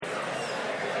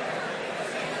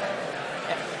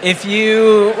If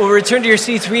you will return to your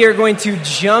seats, we are going to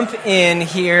jump in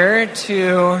here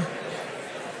to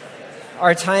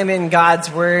our time in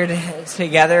God's Word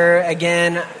together.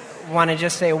 Again, want to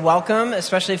just say welcome,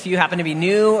 especially if you happen to be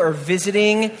new or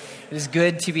visiting. It is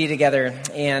good to be together.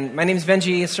 And my name is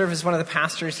Benji. I serve as one of the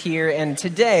pastors here. And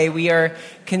today we are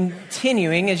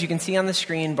continuing, as you can see on the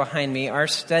screen behind me, our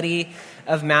study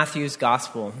of Matthew's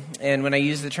Gospel. And when I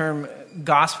use the term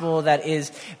Gospel, that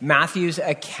is Matthew's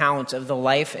account of the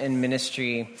life and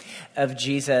ministry of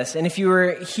Jesus. And if you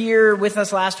were here with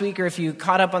us last week, or if you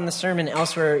caught up on the sermon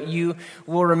elsewhere, you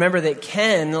will remember that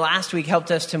Ken last week helped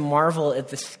us to marvel at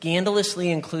the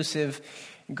scandalously inclusive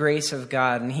grace of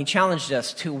God. And he challenged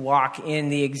us to walk in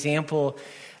the example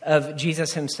of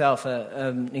Jesus himself,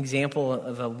 an example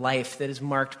of a life that is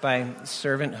marked by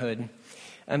servanthood.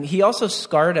 He also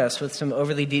scarred us with some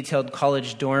overly detailed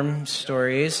college dorm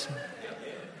stories.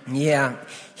 Yeah,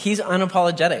 he's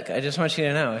unapologetic. I just want you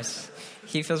to know.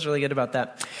 He feels really good about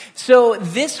that. So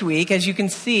this week, as you can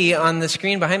see on the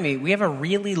screen behind me, we have a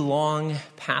really long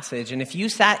passage. And if you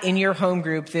sat in your home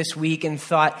group this week and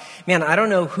thought, man, I don't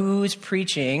know who's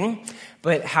preaching,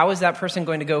 but how is that person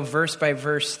going to go verse by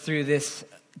verse through this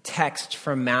text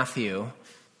from Matthew?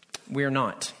 We're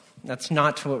not. That's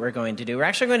not what we're going to do. We're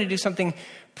actually going to do something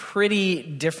pretty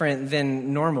different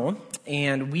than normal,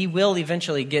 and we will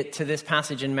eventually get to this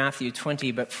passage in Matthew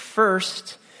 20, but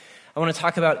first, I want to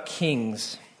talk about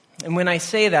kings. And when I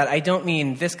say that, I don't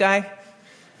mean this guy,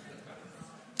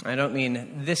 I don't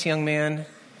mean this young man,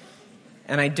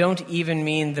 and I don't even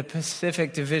mean the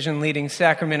Pacific Division leading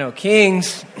Sacramento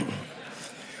Kings,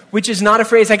 which is not a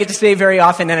phrase I get to say very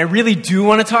often, and I really do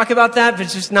want to talk about that, but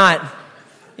it's just not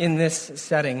in this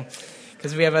setting,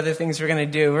 because we have other things we're going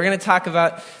to do. We're going to talk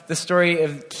about the story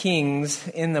of kings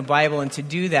in the Bible, and to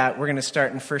do that, we're going to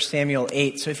start in 1 Samuel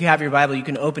 8. So if you have your Bible, you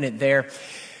can open it there.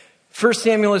 1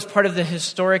 Samuel is part of the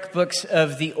historic books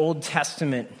of the Old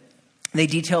Testament. They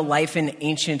detail life in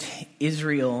ancient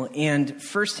Israel, and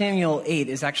 1 Samuel 8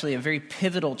 is actually a very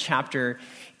pivotal chapter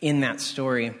in that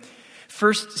story.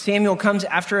 1 Samuel comes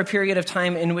after a period of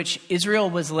time in which Israel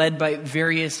was led by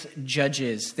various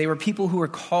judges. They were people who were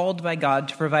called by God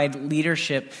to provide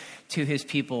leadership to his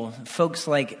people. Folks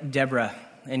like Deborah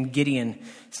and Gideon,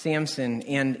 Samson,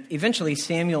 and eventually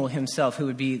Samuel himself, who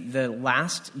would be the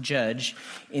last judge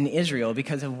in Israel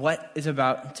because of what is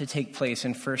about to take place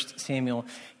in 1 Samuel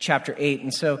chapter 8.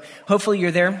 And so hopefully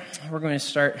you're there. We're going to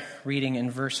start reading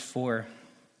in verse 4.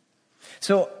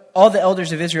 So all the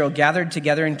elders of Israel gathered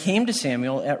together and came to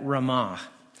Samuel at Ramah.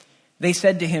 They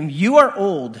said to him, "You are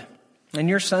old, and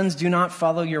your sons do not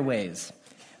follow your ways.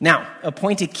 Now,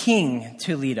 appoint a king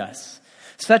to lead us,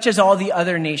 such as all the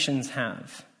other nations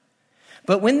have."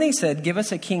 But when they said, "Give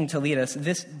us a king to lead us,"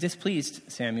 this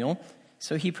displeased Samuel,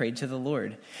 so he prayed to the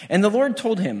Lord. And the Lord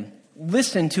told him,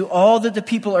 "Listen to all that the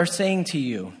people are saying to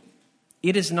you.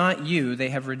 It is not you they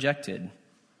have rejected,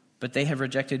 but they have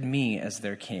rejected me as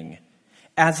their king,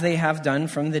 as they have done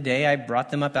from the day I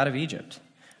brought them up out of Egypt,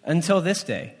 until this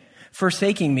day,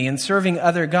 forsaking me and serving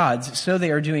other gods, so they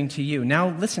are doing to you. Now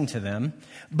listen to them,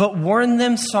 but warn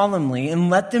them solemnly and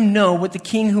let them know what the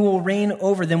king who will reign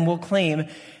over them will claim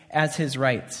as his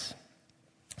rights."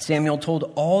 Samuel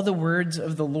told all the words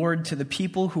of the Lord to the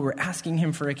people who were asking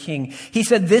him for a king. He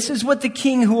said, "This is what the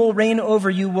king who will reign over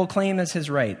you will claim as his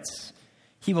rights.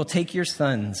 He will take your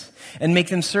sons and make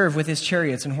them serve with his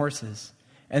chariots and horses,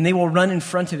 and they will run in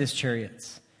front of his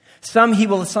chariots. Some he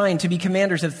will assign to be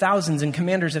commanders of thousands and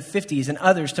commanders of 50s, and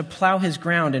others to plow his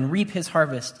ground and reap his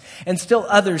harvest, and still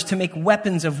others to make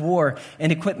weapons of war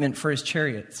and equipment for his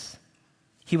chariots.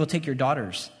 He will take your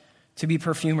daughters to be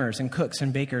perfumers and cooks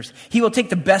and bakers. He will take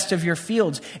the best of your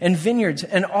fields and vineyards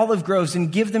and olive groves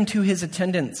and give them to his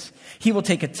attendants. He will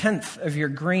take 1/10 of your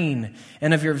grain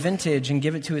and of your vintage and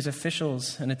give it to his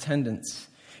officials and attendants.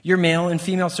 Your male and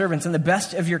female servants and the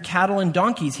best of your cattle and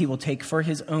donkeys he will take for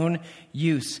his own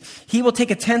use. He will take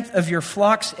 1/10 of your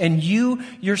flocks, and you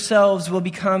yourselves will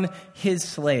become his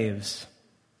slaves.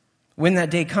 When that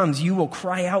day comes, you will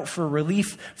cry out for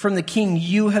relief from the king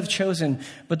you have chosen,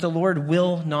 but the Lord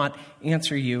will not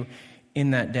answer you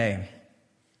in that day."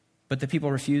 But the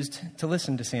people refused to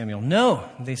listen to Samuel. "No,"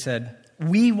 they said,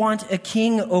 "we want a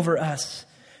king over us.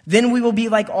 Then we will be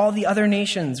like all the other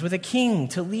nations, with a king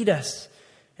to lead us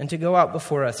and to go out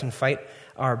before us and fight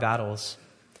our battles."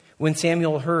 When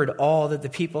Samuel heard all that the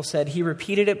people said, he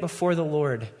repeated it before the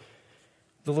Lord.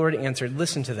 The Lord answered,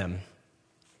 "Listen to them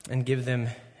and give them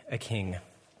a king."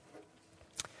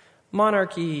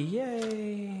 Monarchy,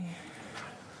 yay.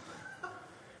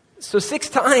 So 6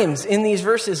 times in these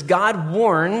verses, God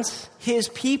warns his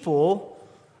people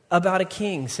about a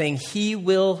king, saying he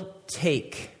will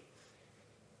take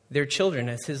their children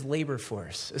as his labor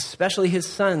force, especially his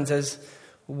sons as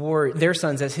their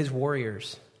sons as his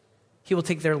warriors. He will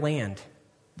take their land,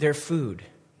 their food,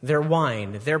 their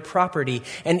wine, their property,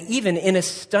 and even in a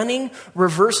stunning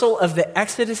reversal of the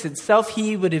Exodus itself,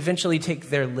 he would eventually take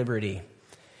their liberty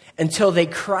until they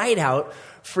cried out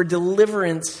for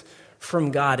deliverance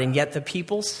from God. And yet the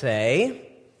people say,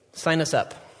 sign us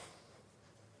up.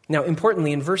 Now,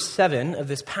 importantly, in verse 7 of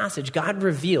this passage, God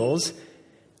reveals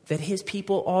that his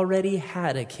people already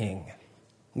had a king.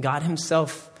 God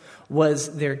himself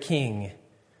was their king,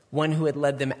 one who had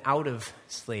led them out of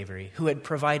slavery, who had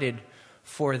provided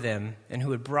for them, and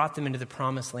who had brought them into the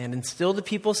promised land. And still the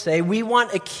people say, we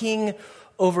want a king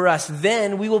over us.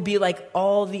 Then we will be like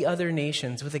all the other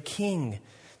nations with a king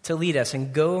to lead us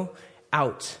and go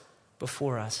out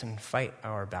before us and fight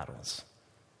our battles.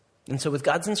 And so with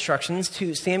God's instructions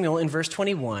to Samuel in verse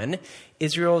 21,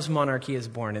 Israel's monarchy is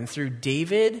born. And through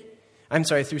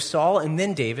Saul and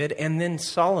then David and then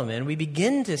Solomon, we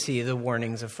begin to see the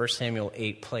warnings of 1 Samuel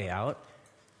 8 play out.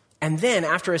 And then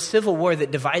after a civil war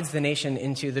that divides the nation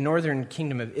into the northern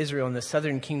kingdom of Israel and the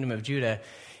southern kingdom of Judah,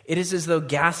 it is as though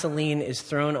gasoline is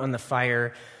thrown on the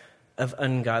fire of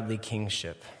ungodly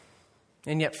kingship.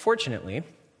 And yet, fortunately,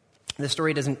 the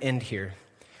story doesn't end here.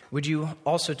 Would you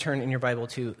also turn in your Bible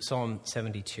to Psalm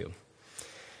 72?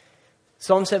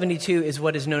 Psalm 72 is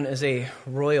what is known as a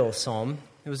royal psalm.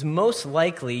 It was most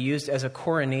likely used as a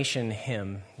coronation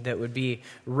hymn that would be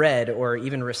read or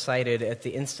even recited at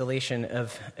the installation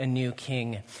of a new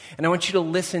king. And I want you to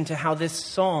listen to how this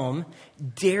psalm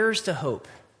dares to hope.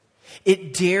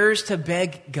 It dares to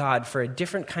beg God for a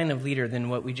different kind of leader than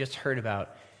what we just heard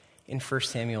about in 1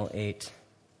 Samuel 8.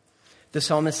 The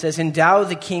psalmist says, endow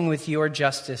the king with your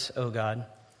justice, O God,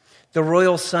 the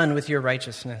royal son with your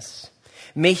righteousness.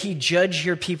 May he judge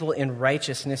your people in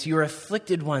righteousness, your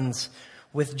afflicted ones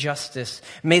with justice.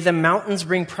 May the mountains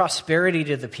bring prosperity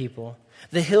to the people,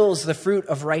 the hills the fruit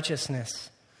of righteousness.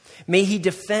 May he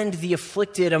defend the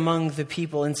afflicted among the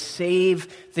people and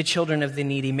save the children of the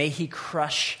needy. May he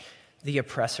crush the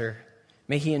oppressor.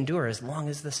 May he endure as long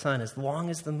as the sun, as long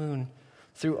as the moon,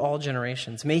 through all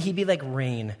generations. May he be like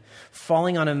rain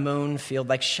falling on a mown field,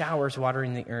 like showers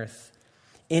watering the earth.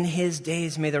 In his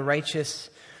days may the righteous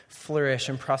flourish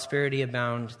and prosperity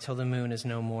abound till the moon is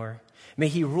no more. May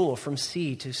he rule from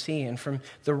sea to sea and from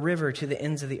the river to the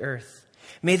ends of the earth.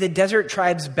 May the desert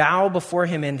tribes bow before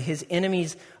him and his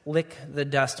enemies lick the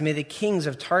dust. May the kings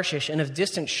of Tarshish and of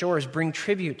distant shores bring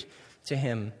tribute to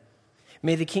him.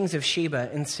 May the kings of Sheba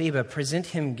and Seba present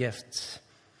him gifts.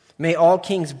 May all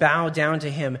kings bow down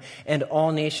to him and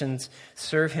all nations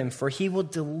serve him, for he will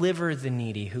deliver the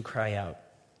needy who cry out,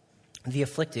 the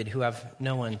afflicted who have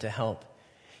no one to help.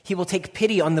 He will take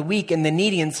pity on the weak and the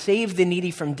needy and save the needy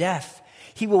from death.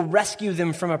 He will rescue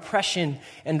them from oppression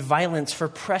and violence, for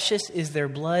precious is their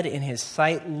blood in his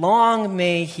sight. Long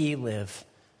may he live.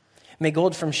 May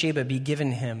gold from Sheba be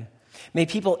given him. May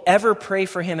people ever pray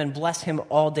for him and bless him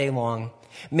all day long.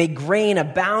 May grain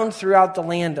abound throughout the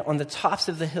land. On the tops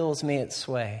of the hills may it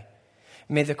sway.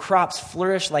 May the crops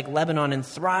flourish like Lebanon and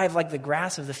thrive like the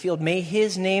grass of the field. May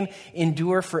his name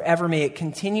endure forever. May it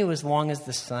continue as long as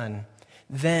the sun.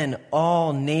 Then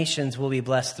all nations will be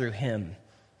blessed through him,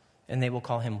 and they will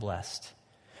call him blessed.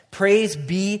 Praise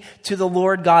be to the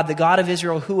Lord God, the God of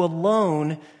Israel, who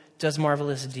alone does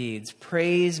marvelous deeds.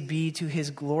 Praise be to his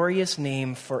glorious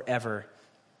name forever.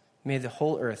 May the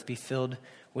whole earth be filled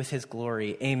with his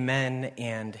glory. Amen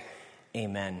and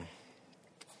amen.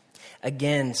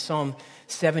 Again, Psalm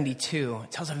 72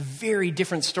 tells a very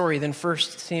different story than 1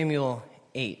 Samuel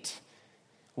 8.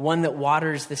 One that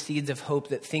waters the seeds of hope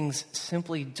that things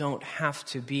simply don't have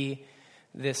to be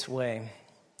this way.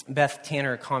 Beth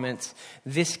Tanner comments,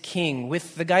 this king,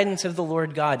 with the guidance of the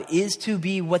Lord God, is to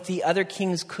be what the other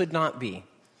kings could not be.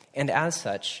 And as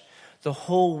such, the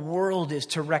whole world is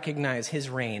to recognize his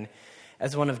reign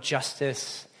as one of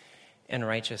justice and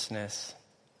righteousness.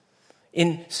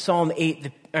 In 1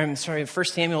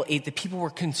 Samuel 8, the people were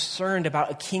concerned about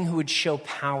a king who would show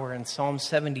power. And Psalm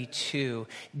 72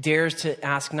 dares to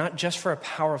ask not just for a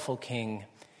powerful king,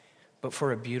 but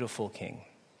for a beautiful king.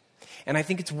 And I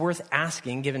think it's worth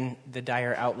asking, given the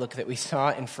dire outlook that we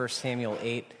saw in 1 Samuel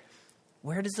 8,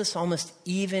 where does the psalmist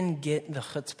even get the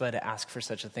chutzpah to ask for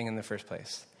such a thing in the first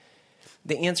place?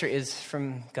 The answer is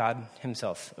from God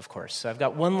himself, of course. So I've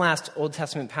got one last Old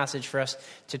Testament passage for us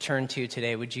to turn to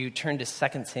today. Would you turn to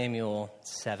 2 Samuel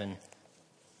 7?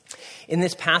 In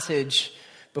this passage,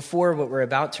 before what we're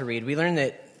about to read, we learn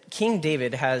that King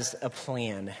David has a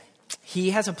plan.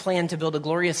 He has a plan to build a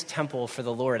glorious temple for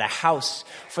the Lord, a house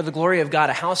for the glory of God,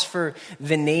 a house for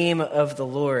the name of the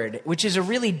Lord, which is a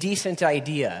really decent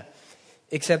idea,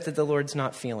 except that the Lord's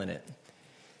not feeling it.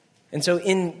 And so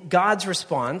in God's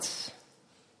response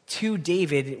to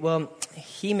David, well,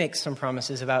 he makes some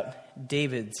promises about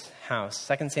David's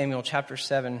house. 2 Samuel chapter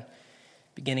 7,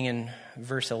 beginning in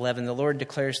verse 11, the Lord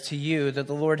declares to you that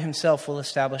the Lord himself will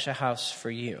establish a house for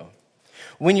you.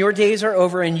 When your days are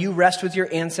over and you rest with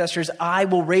your ancestors, I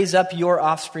will raise up your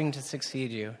offspring to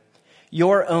succeed you,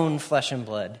 your own flesh and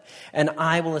blood, and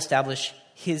I will establish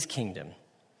his kingdom.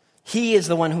 He is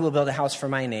the one who will build a house for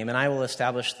my name, and I will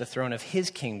establish the throne of his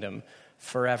kingdom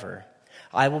forever.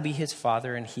 I will be his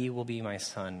father, and he will be my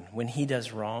son. When he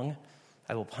does wrong,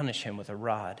 I will punish him with a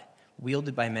rod,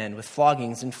 wielded by men, with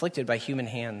floggings inflicted by human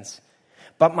hands.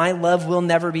 But my love will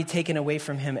never be taken away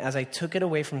from him, as I took it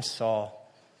away from Saul,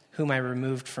 whom I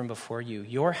removed from before you.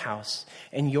 Your house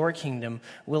and your kingdom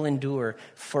will endure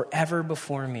forever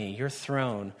before me. Your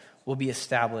throne will be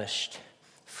established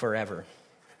forever.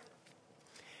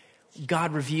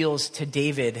 God reveals to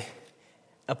David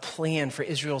a plan for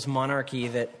Israel's monarchy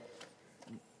that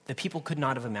the people could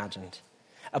not have imagined.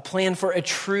 A plan for a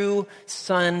true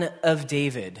son of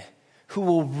David who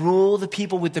will rule the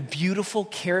people with the beautiful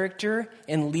character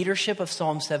and leadership of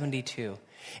Psalm 72.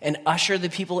 And usher the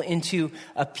people into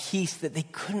a peace that they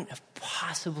couldn't have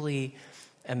possibly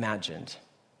imagined.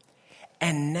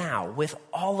 And now, with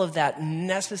all of that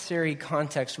necessary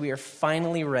context, we are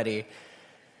finally ready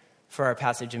for our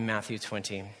passage in Matthew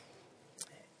 20.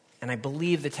 And I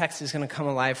believe the text is going to come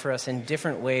alive for us in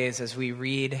different ways as we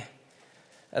read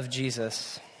of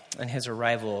Jesus and his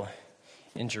arrival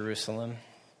in Jerusalem.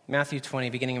 Matthew 20,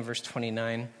 beginning in verse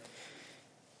 29.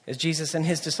 As Jesus and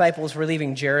his disciples were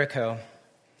leaving Jericho,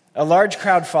 a large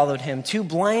crowd followed him. 2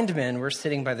 blind men were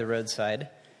sitting by the roadside.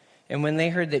 And when they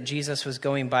heard that Jesus was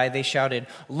going by, they shouted,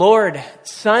 "Lord,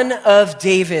 Son of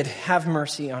David, have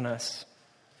mercy on us."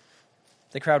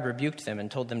 The crowd rebuked them and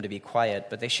told them to be quiet,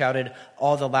 but they shouted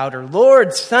all the louder,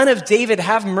 "Lord, Son of David,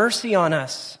 have mercy on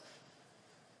us."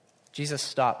 Jesus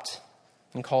stopped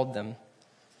and called them.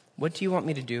 "What do you want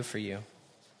me to do for you?"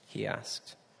 he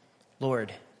asked.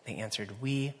 "Lord," they answered,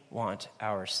 "we want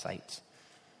our sight."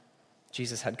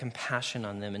 Jesus had compassion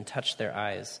on them and touched their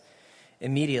eyes.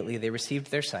 Immediately they received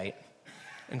their sight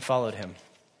and followed him.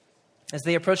 As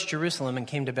they approached Jerusalem and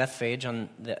came to Bethphage on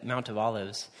the Mount of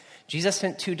Olives, Jesus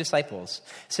sent 2 disciples,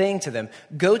 saying to them,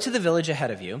 "Go to the village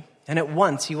ahead of you, and at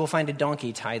once you will find a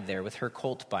donkey tied there with her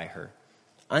colt by her.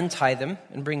 Untie them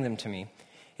and bring them to me.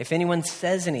 If anyone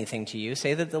says anything to you,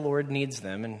 say that the Lord needs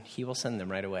them, and he will send them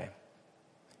right away."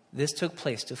 This took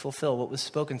place to fulfill what was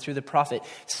spoken through the prophet.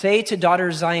 "Say to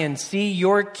daughter Zion, see,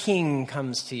 your king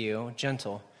comes to you,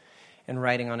 gentle and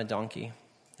riding on a donkey,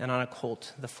 and on a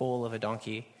colt, the foal of a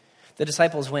donkey." The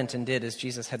disciples went and did as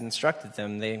Jesus had instructed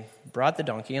them. They brought the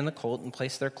donkey and the colt and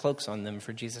placed their cloaks on them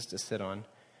for Jesus to sit on.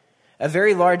 A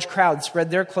very large crowd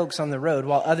spread their cloaks on the road,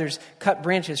 while others cut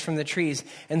branches from the trees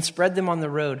and spread them on the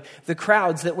road. The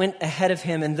crowds that went ahead of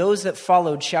him and those that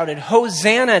followed shouted,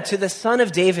 "Hosanna to the Son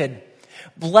of David!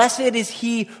 Blessed is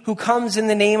he who comes in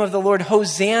the name of the Lord.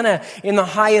 Hosanna in the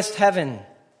highest heaven."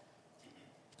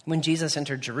 When Jesus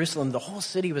entered Jerusalem, the whole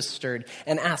city was stirred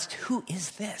and asked, "Who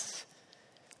is this?"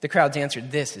 The crowds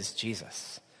answered, "This is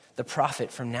Jesus, the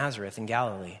prophet from Nazareth in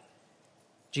Galilee."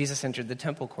 Jesus entered the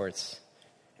temple courts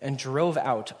and drove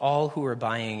out all who were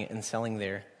buying and selling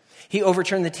there. He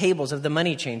overturned the tables of the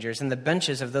money changers and the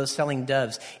benches of those selling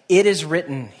doves. "It is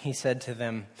written," he said to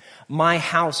them, "My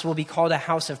house will be called a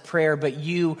house of prayer, but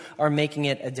you are making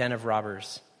it a den of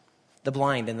robbers." The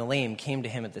blind and the lame came to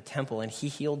him at the temple, and he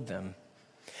healed them.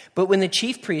 But when the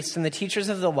chief priests and the teachers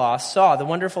of the law saw the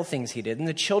wonderful things he did, and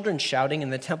the children shouting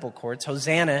in the temple courts,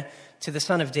 "Hosanna to the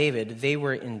Son of David," they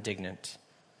were indignant.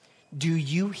 "Do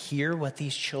you hear what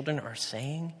these children are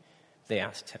saying?" they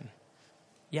asked him.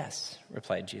 "Yes,"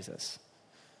 replied Jesus.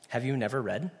 "Have you never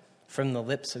read, 'From the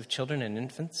lips of children and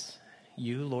infants,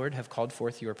 you, Lord, have called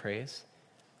forth your praise'?"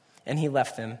 And he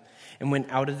left them and went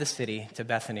out of the city to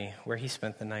Bethany, where he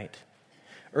spent the night.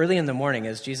 Early in the morning,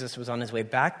 as Jesus was on his way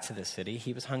back to the city,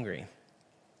 he was hungry.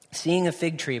 Seeing a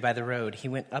fig tree by the road, he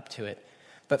went up to it,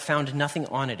 but found nothing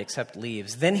on it except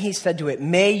leaves. Then he said to it,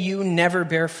 "May you never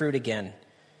bear fruit again."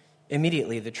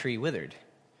 Immediately the tree withered.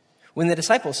 When the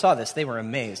disciples saw this, they were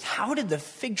amazed. "How did the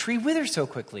fig tree wither so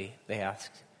quickly?" they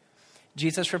asked.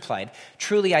 Jesus replied,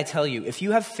 "Truly I tell you, if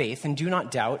you have faith and do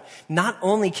not doubt, not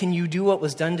only can you do what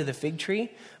was done to the fig tree,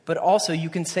 but also you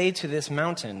can say to this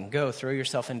mountain, 'Go, throw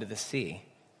yourself into the sea,'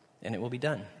 and it will be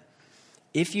done.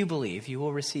 If you believe, you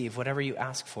will receive whatever you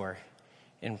ask for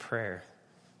in prayer."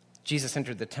 Jesus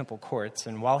entered the temple courts,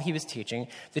 and while he was teaching,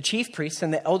 the chief priests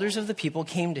and the elders of the people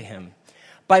came to him.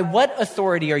 "By what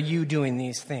authority are you doing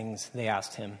these things?" they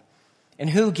asked him.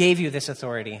 "And who gave you this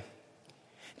authority?"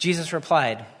 Jesus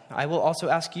replied, "I will also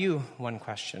ask you one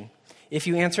question. If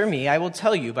you answer me, I will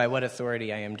tell you by what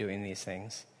authority I am doing these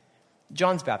things.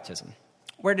 John's baptism,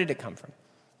 where did it come from?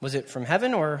 Was it from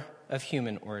heaven or of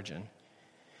human origin?"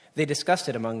 They discussed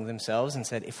it among themselves and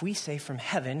said, "If we say from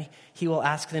heaven, he will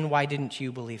ask, then why didn't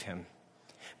you believe him?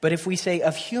 But if we say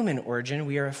of human origin,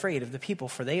 we are afraid of the people,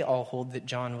 for they all hold that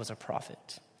John was a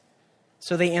prophet."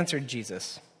 So they answered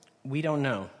Jesus, "We don't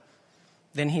know."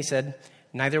 Then he said,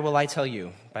 "Neither will I tell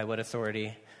you by what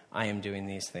authority I am doing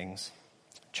these things."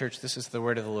 Church, this is the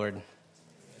word of the Lord.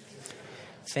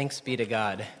 Thanks be to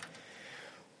God.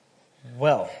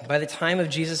 Well, by the time of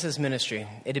Jesus' ministry,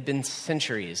 it had been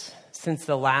centuries since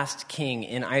the last king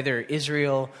in either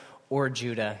Israel or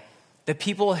Judah. The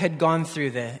people had gone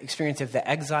through the experience of the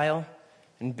exile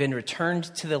and been returned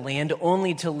to the land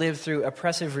only to live through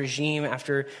oppressive regime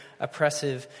after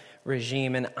oppressive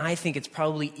regime. And I think it's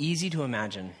probably easy to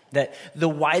imagine that the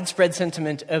widespread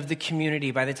sentiment of the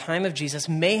community by the time of Jesus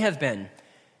may have been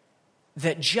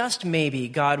that just maybe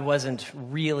God wasn't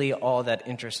really all that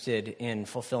interested in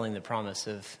fulfilling the promise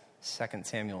of 2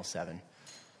 Samuel 7.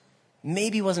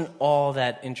 Maybe wasn't all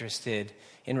that interested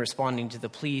in responding to the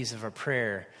pleas of a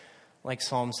prayer like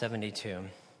Psalm 72.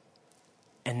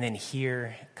 And then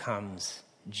here comes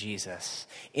Jesus,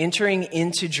 entering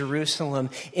into Jerusalem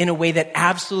in a way that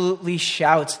absolutely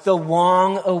shouts, the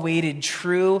long-awaited,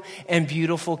 true, and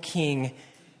beautiful King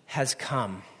has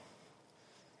come.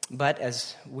 But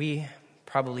as we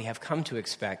probably have come to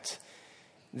expect,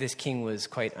 this king was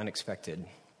quite unexpected,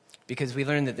 because we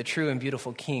learn that the true and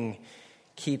beautiful King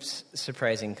keeps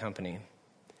surprising company.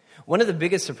 One of the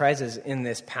biggest surprises in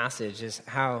this passage is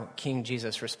how King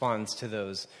Jesus responds to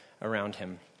those around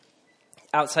him.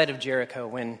 Outside of Jericho,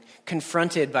 when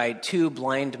confronted by two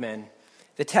blind men,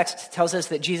 the text tells us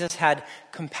that Jesus had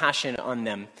compassion on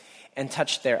them and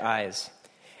touched their eyes.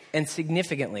 And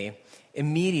significantly,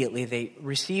 immediately they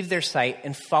received their sight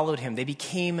and followed him. They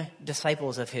became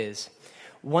disciples of his.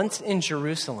 Once in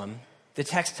Jerusalem, the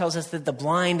text tells us that the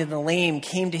blind and the lame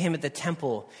came to him at the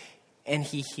temple and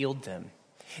he healed them.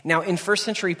 Now, in first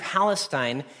century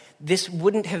Palestine, this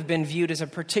wouldn't have been viewed as a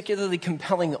particularly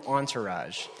compelling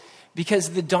entourage, because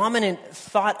the dominant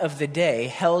thought of the day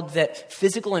held that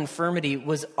physical infirmity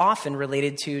was often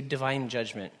related to divine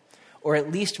judgment, or at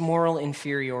least moral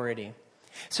inferiority.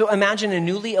 So imagine a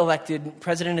newly elected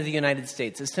president of the United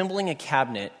States assembling a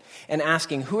cabinet and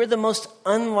asking, who are the most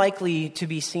unlikely to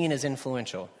be seen as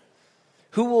influential?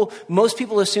 Who will most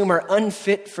people assume are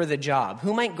unfit for the job?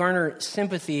 Who might garner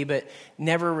sympathy but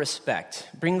never respect?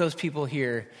 Bring those people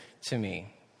here to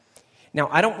me. Now,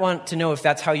 I don't want to know if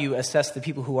that's how you assess the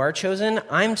people who are chosen.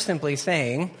 I'm simply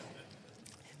saying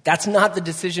that's not the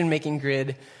decision-making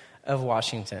grid of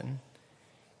Washington.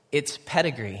 It's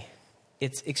pedigree,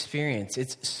 it's experience,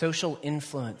 it's social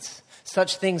influence.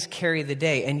 Such things carry the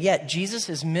day. And yet,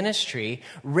 Jesus' ministry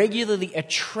regularly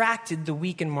attracted the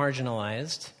weak and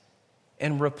marginalized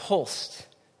and repulsed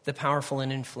the powerful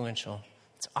and influential.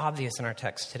 It's obvious in our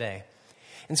text today.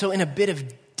 And so in a bit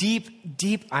of deep,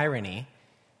 deep irony,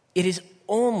 it is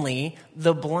only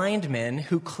the blind men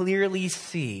who clearly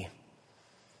see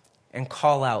and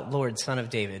call out, "Lord, Son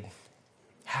of David,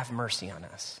 have mercy on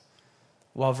us."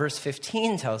 While verse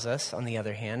 15 tells us, on the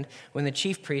other hand, when the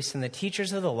chief priests and the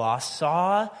teachers of the law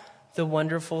saw the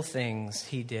wonderful things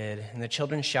he did, and the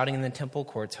children shouting in the temple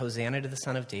courts, "Hosanna to the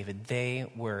Son of David," they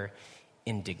were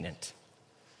indignant.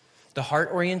 The heart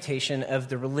orientation of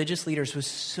the religious leaders was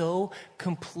so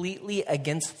completely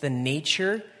against the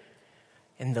nature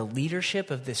and the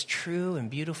leadership of this true and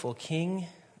beautiful king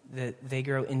that they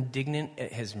grow indignant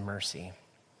at his mercy.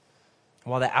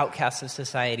 While the outcasts of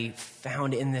society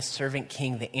found in this servant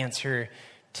king the answer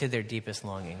to their deepest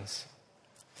longings.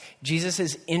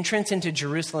 Jesus' entrance into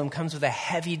Jerusalem comes with a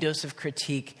heavy dose of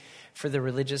critique for the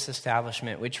religious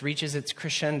establishment, which reaches its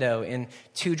crescendo in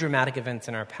two dramatic events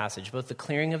in our passage, both the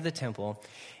clearing of the temple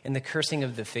and the cursing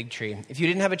of the fig tree. If you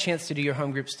didn't have a chance to do your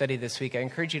home group study this week, I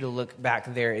encourage you to look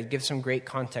back there. It gives some great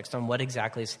context on what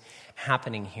exactly is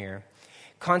happening here.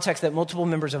 Context that multiple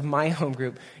members of my home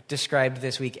group described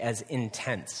this week as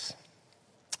intense.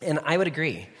 And I would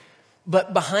agree.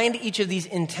 But behind each of these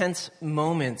intense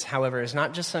moments, however, is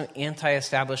not just some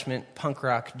anti-establishment punk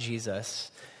rock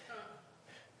Jesus.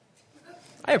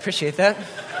 I appreciate that.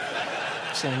 I'm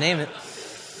just going to name it.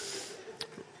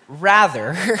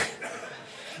 Rather,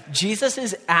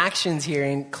 Jesus' actions here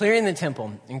in clearing the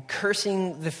temple and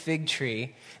cursing the fig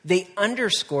tree, they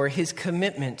underscore his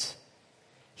commitment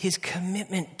his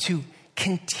commitment to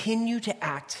continue to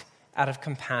act out of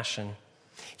compassion.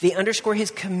 They underscore his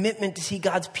commitment to see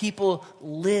God's people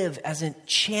live as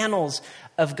channels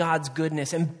of God's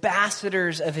goodness,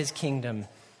 ambassadors of his kingdom,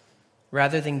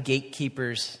 rather than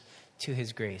gatekeepers to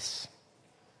his grace.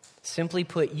 Simply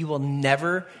put, you will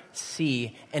never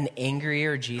see an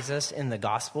angrier Jesus in the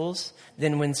Gospels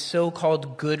than when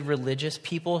so-called good religious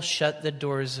people shut the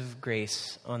doors of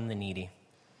grace on the needy.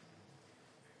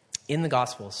 In the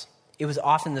Gospels, it was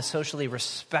often the socially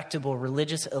respectable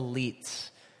religious elites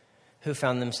who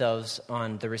found themselves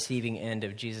on the receiving end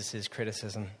of Jesus'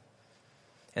 criticism,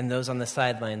 and those on the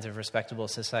sidelines of respectable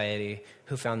society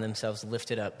who found themselves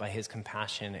lifted up by his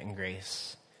compassion and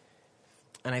grace.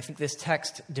 And I think this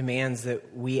text demands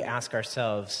that we ask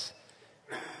ourselves,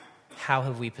 how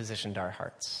have we positioned our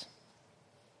hearts?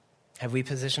 Have we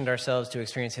positioned ourselves to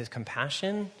experience his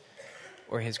compassion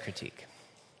or his critique?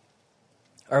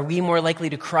 Are we more likely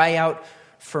to cry out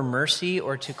for mercy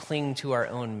or to cling to our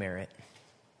own merit?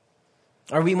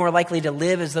 Are we more likely to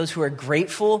live as those who are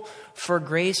grateful for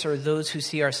grace or those who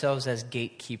see ourselves as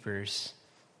gatekeepers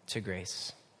to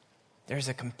grace? There's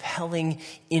a compelling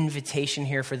invitation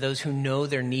here for those who know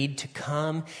their need to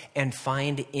come and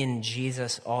find in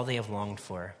Jesus all they have longed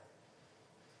for.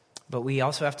 But we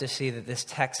also have to see that this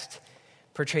text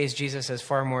portrays Jesus as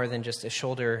far more than just a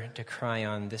shoulder to cry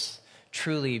on. This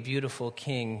truly beautiful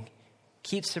king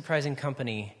keeps surprising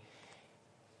company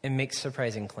and makes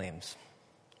surprising claims.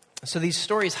 So these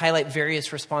stories highlight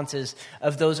various responses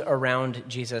of those around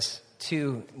Jesus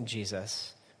to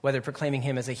Jesus, whether proclaiming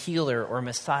him as a healer or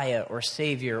Messiah or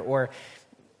Savior or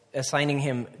assigning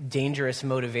him dangerous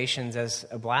motivations as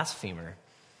a blasphemer.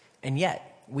 And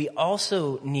yet, we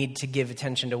also need to give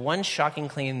attention to one shocking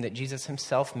claim that Jesus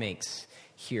himself makes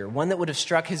here, one that would have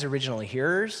struck his original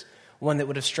hearers, one that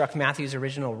would have struck Matthew's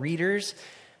original readers,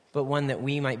 but one that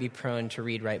we might be prone to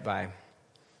read right by.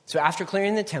 So after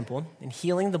clearing the temple and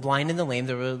healing the blind and the lame,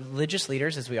 the religious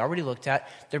leaders, as we already looked at,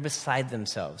 they're beside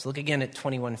themselves. Look again at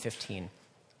 21:15.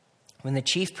 When the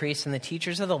chief priests and the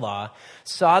teachers of the law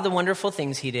saw the wonderful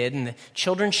things he did and the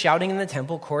children shouting in the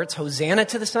temple courts, "Hosanna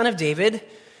to the Son of David,"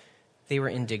 they were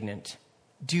indignant.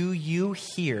 "Do you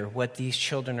hear what these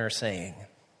children are saying?"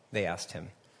 they asked him.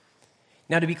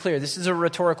 Now, to be clear, this is a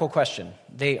rhetorical question.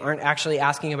 They aren't actually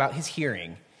asking about his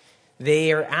hearing.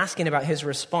 They are asking about his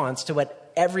response to what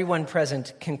everyone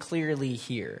present can clearly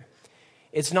hear.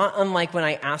 It's not unlike when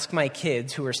I ask my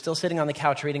kids who are still sitting on the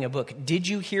couch reading a book, "Did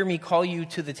you hear me call you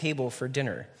to the table for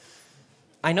dinner?"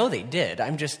 I know they did.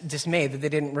 I'm just dismayed that they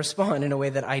didn't respond in a way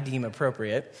that I deem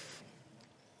appropriate.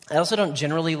 I also don't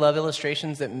generally love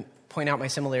illustrations that point out my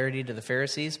similarity to the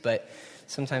Pharisees, but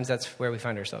sometimes that's where we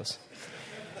find ourselves.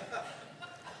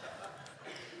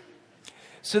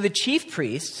 So the chief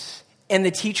priests and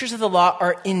the teachers of the law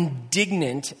are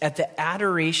indignant at the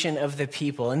adoration of the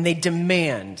people, and they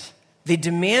demand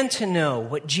to know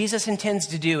what Jesus intends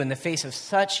to do in the face of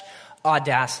such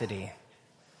audacity.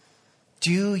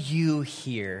 "Do you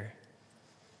hear?"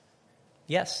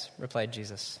 "Yes," replied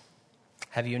Jesus.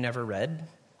 "Have you never read?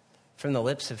 From the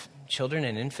lips of children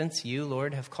and infants, you,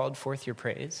 Lord, have called forth your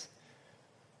praise."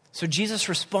 So Jesus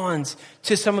responds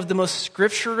to some of the most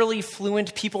scripturally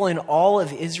fluent people in all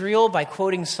of Israel by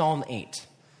quoting Psalm 8.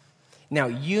 Now,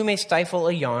 you may stifle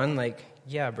a yawn like,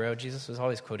 "Yeah, bro, Jesus was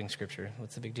always quoting scripture.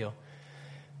 What's the big deal?"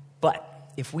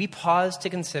 But if we pause to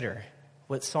consider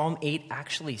what Psalm 8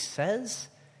 actually says,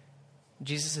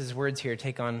 Jesus' words here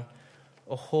take on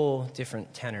a whole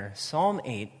different tenor. Psalm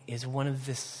 8 is one of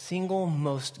the single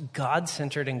most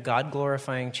God-centered and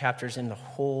God-glorifying chapters in the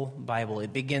whole Bible.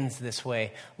 It begins this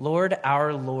way: "Lord,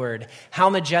 our Lord, how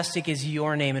majestic is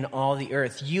your name in all the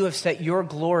earth. You have set your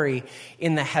glory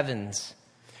in the heavens.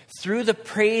 Through the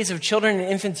praise of children and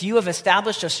infants, you have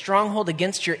established a stronghold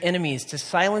against your enemies to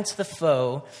silence the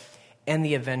foe and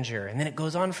the avenger." And then it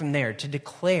goes on from there to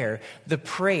declare the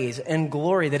praise and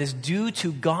glory that is due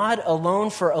to God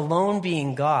alone, for alone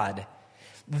being God.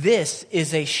 This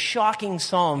is a shocking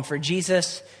psalm for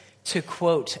Jesus to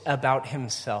quote about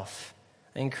himself.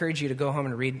 I encourage you to go home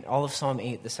and read all of Psalm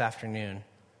 8 this afternoon.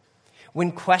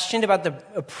 When questioned about the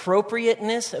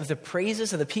appropriateness of the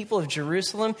praises of the people of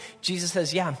Jerusalem, Jesus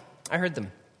says, "Yeah, I heard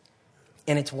them.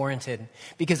 And it's warranted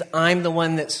because I'm the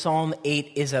one that Psalm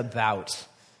 8 is about."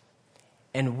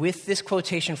 And with this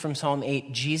quotation from Psalm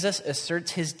 8, Jesus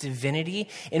asserts his divinity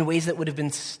in ways that would have been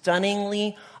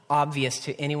stunningly obvious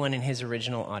to anyone in his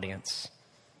original audience.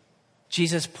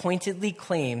 Jesus pointedly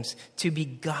claims to be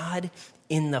God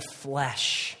in the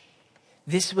flesh.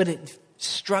 This would have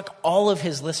struck all of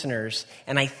his listeners,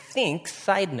 and I think,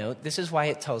 side note, this is why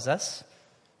it tells us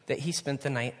that he spent the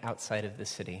night outside of the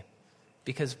city.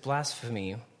 because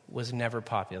blasphemy was never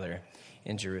popular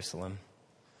in Jerusalem.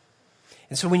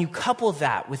 And so when you couple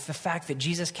that with the fact that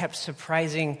Jesus kept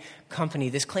surprising company,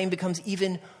 this claim becomes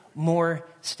even more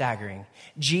staggering.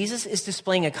 Jesus is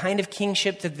displaying a kind of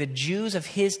kingship that the Jews of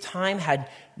his time had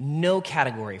no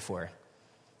category for.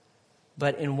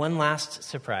 But in one last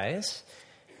surprise,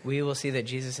 we will see that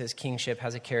Jesus' kingship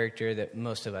has a character that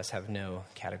most of us have no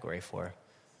category for,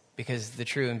 because the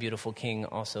true and beautiful king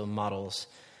also models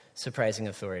surprising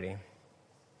authority.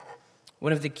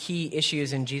 One of the key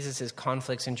issues in Jesus'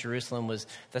 conflicts in Jerusalem was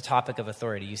the topic of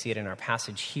authority. You see it in our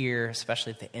passage here,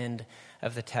 especially at the end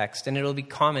of the text, and it'll be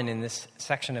common in this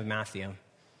section of Matthew.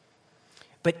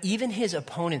 But even his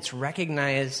opponents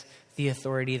recognize the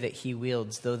authority that he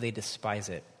wields, though they despise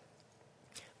it.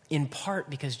 In part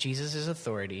because Jesus'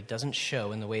 authority doesn't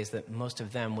show in the ways that most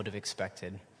of them would have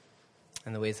expected,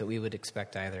 and the ways that we would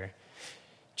expect either.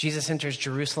 Jesus enters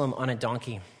Jerusalem on a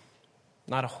donkey,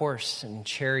 not a horse and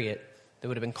chariot that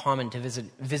would have been common to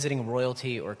visiting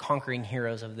royalty or conquering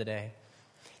heroes of the day.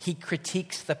 He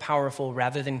critiques the powerful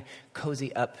rather than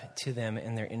cozy up to them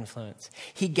and their influence.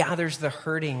 He gathers the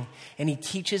hurting, and he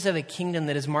teaches of a kingdom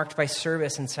that is marked by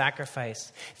service and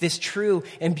sacrifice. This true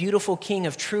and beautiful king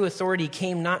of true authority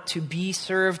came not to be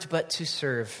served, but to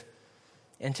serve,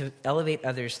 and to elevate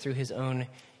others through his own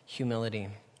humility.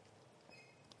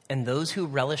 And those who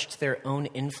relished their own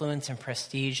influence and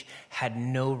prestige had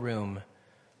no room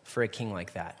for a king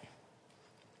like that.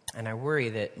 And I worry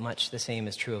that much the same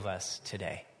is true of us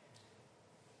today.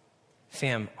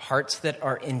 Fam, hearts that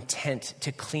are intent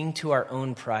to cling to our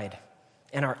own pride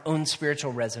and our own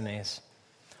spiritual resumes,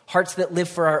 hearts that live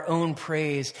for our own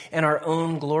praise and our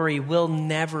own glory will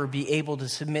never be able to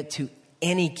submit to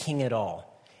any king at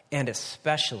all, and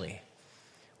especially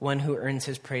one who earns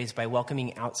his praise by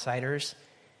welcoming outsiders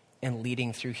and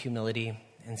leading through humility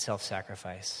and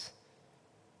self-sacrifice.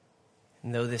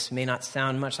 And though this may not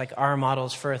sound much like our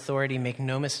models for authority, make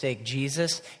no mistake,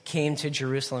 Jesus came to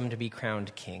Jerusalem to be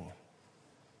crowned king.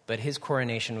 But his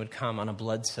coronation would come on a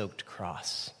blood-soaked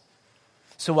cross.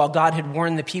 So while God had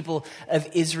warned the people of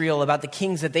Israel about the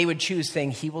kings that they would choose,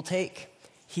 saying, he will take,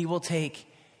 he will take,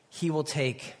 he will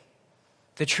take,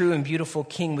 the true and beautiful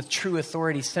king with true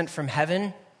authority sent from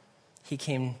heaven, he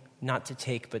came not to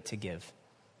take but to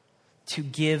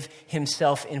give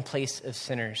himself in place of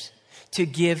sinners, to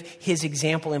give his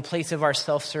example in place of our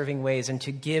self-serving ways, and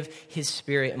to give his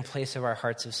spirit in place of our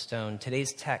hearts of stone.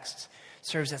 Today's text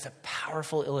serves as a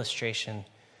powerful illustration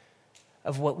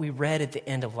of what we read at the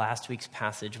end of last week's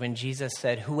passage when Jesus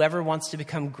said, whoever wants to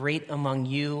become great among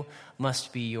you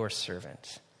must be your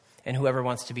servant, and whoever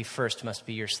wants to be first must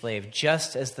be your slave,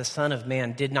 just as the Son of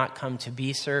Man did not come to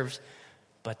be served,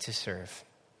 but to serve,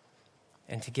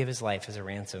 and to give his life as a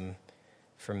ransom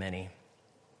for many.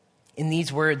 In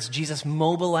these words, Jesus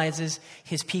mobilizes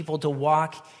his people to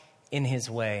walk in his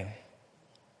way.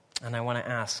 And I want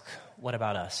to ask, what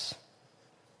about us?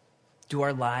 Do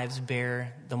our lives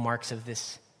bear the marks of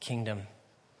this kingdom?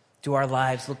 Do our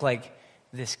lives look like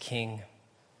this king?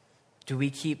 Do we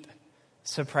keep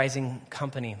surprising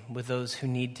company with those who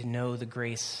need to know the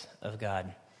grace of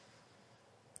God?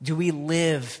 Do we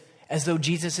live as though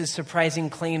Jesus' surprising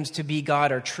claims to be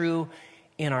God are true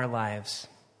in our lives?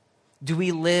 Do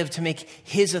we live to make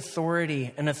his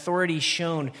authority, an authority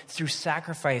shown through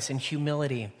sacrifice and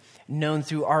humility, known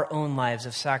through our own lives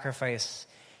of sacrifice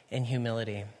and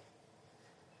humility?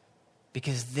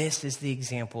 Because this is the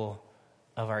example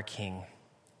of our King.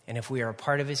 And if we are a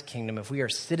part of his kingdom, if we are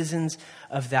citizens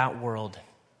of that world,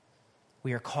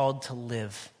 we are called to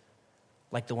live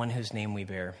like the one whose name we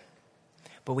bear.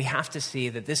 But we have to see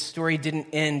that this story didn't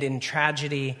end in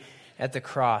tragedy at the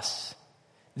cross.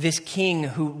 This king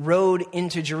who rode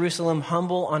into Jerusalem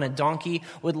humble on a donkey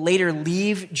would later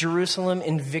leave Jerusalem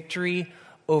in victory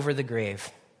over the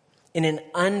grave. In an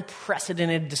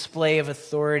unprecedented display of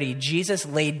authority, Jesus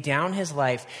laid down his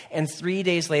life and 3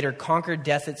 days later conquered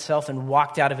death itself and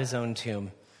walked out of his own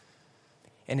tomb.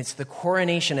 And it's the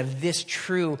coronation of this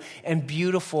true and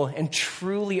beautiful and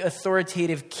truly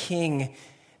authoritative king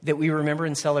that we remember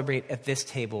and celebrate at this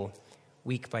table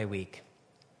week by week.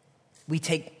 We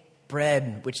take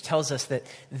bread, which tells us that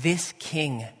this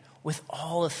king, with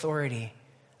all authority,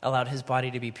 allowed his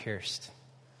body to be pierced.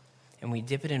 And we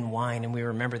dip it in wine, and we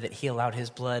remember that he allowed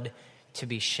his blood to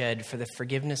be shed for the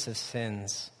forgiveness of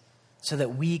sins, so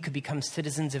that we could become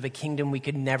citizens of a kingdom we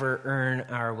could never earn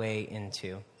our way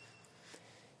into.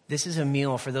 This is a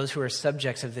meal for those who are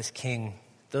subjects of this king,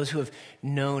 those who have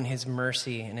known his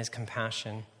mercy and his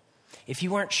compassion. If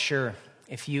you aren't sure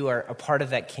if you are a part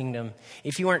of that kingdom,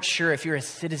 if you aren't sure if you're a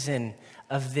citizen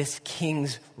of this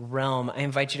king's realm, I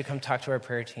invite you to come talk to our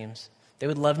prayer teams. They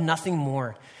would love nothing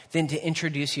more than to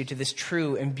introduce you to this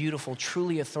true and beautiful,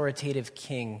 truly authoritative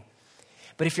king.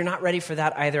 But if you're not ready for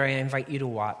that either, I invite you to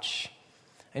watch.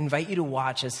 I invite you to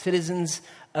watch as citizens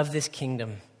of this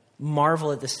kingdom.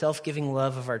 Marvel at the self-giving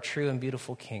love of our true and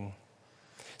beautiful king.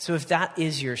 So if that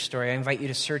is your story, I invite you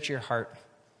to search your heart.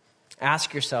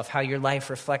 Ask yourself how your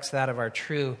life reflects that of our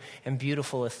true and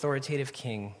beautiful authoritative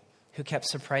king who kept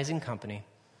surprising company,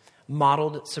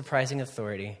 modeled surprising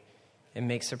authority, and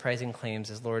makes surprising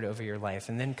claims as Lord over your life.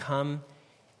 And then come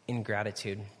in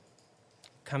gratitude.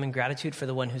 Come in gratitude for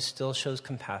the one who still shows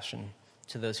compassion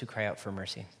to those who cry out for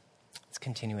mercy. Let's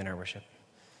continue in our worship.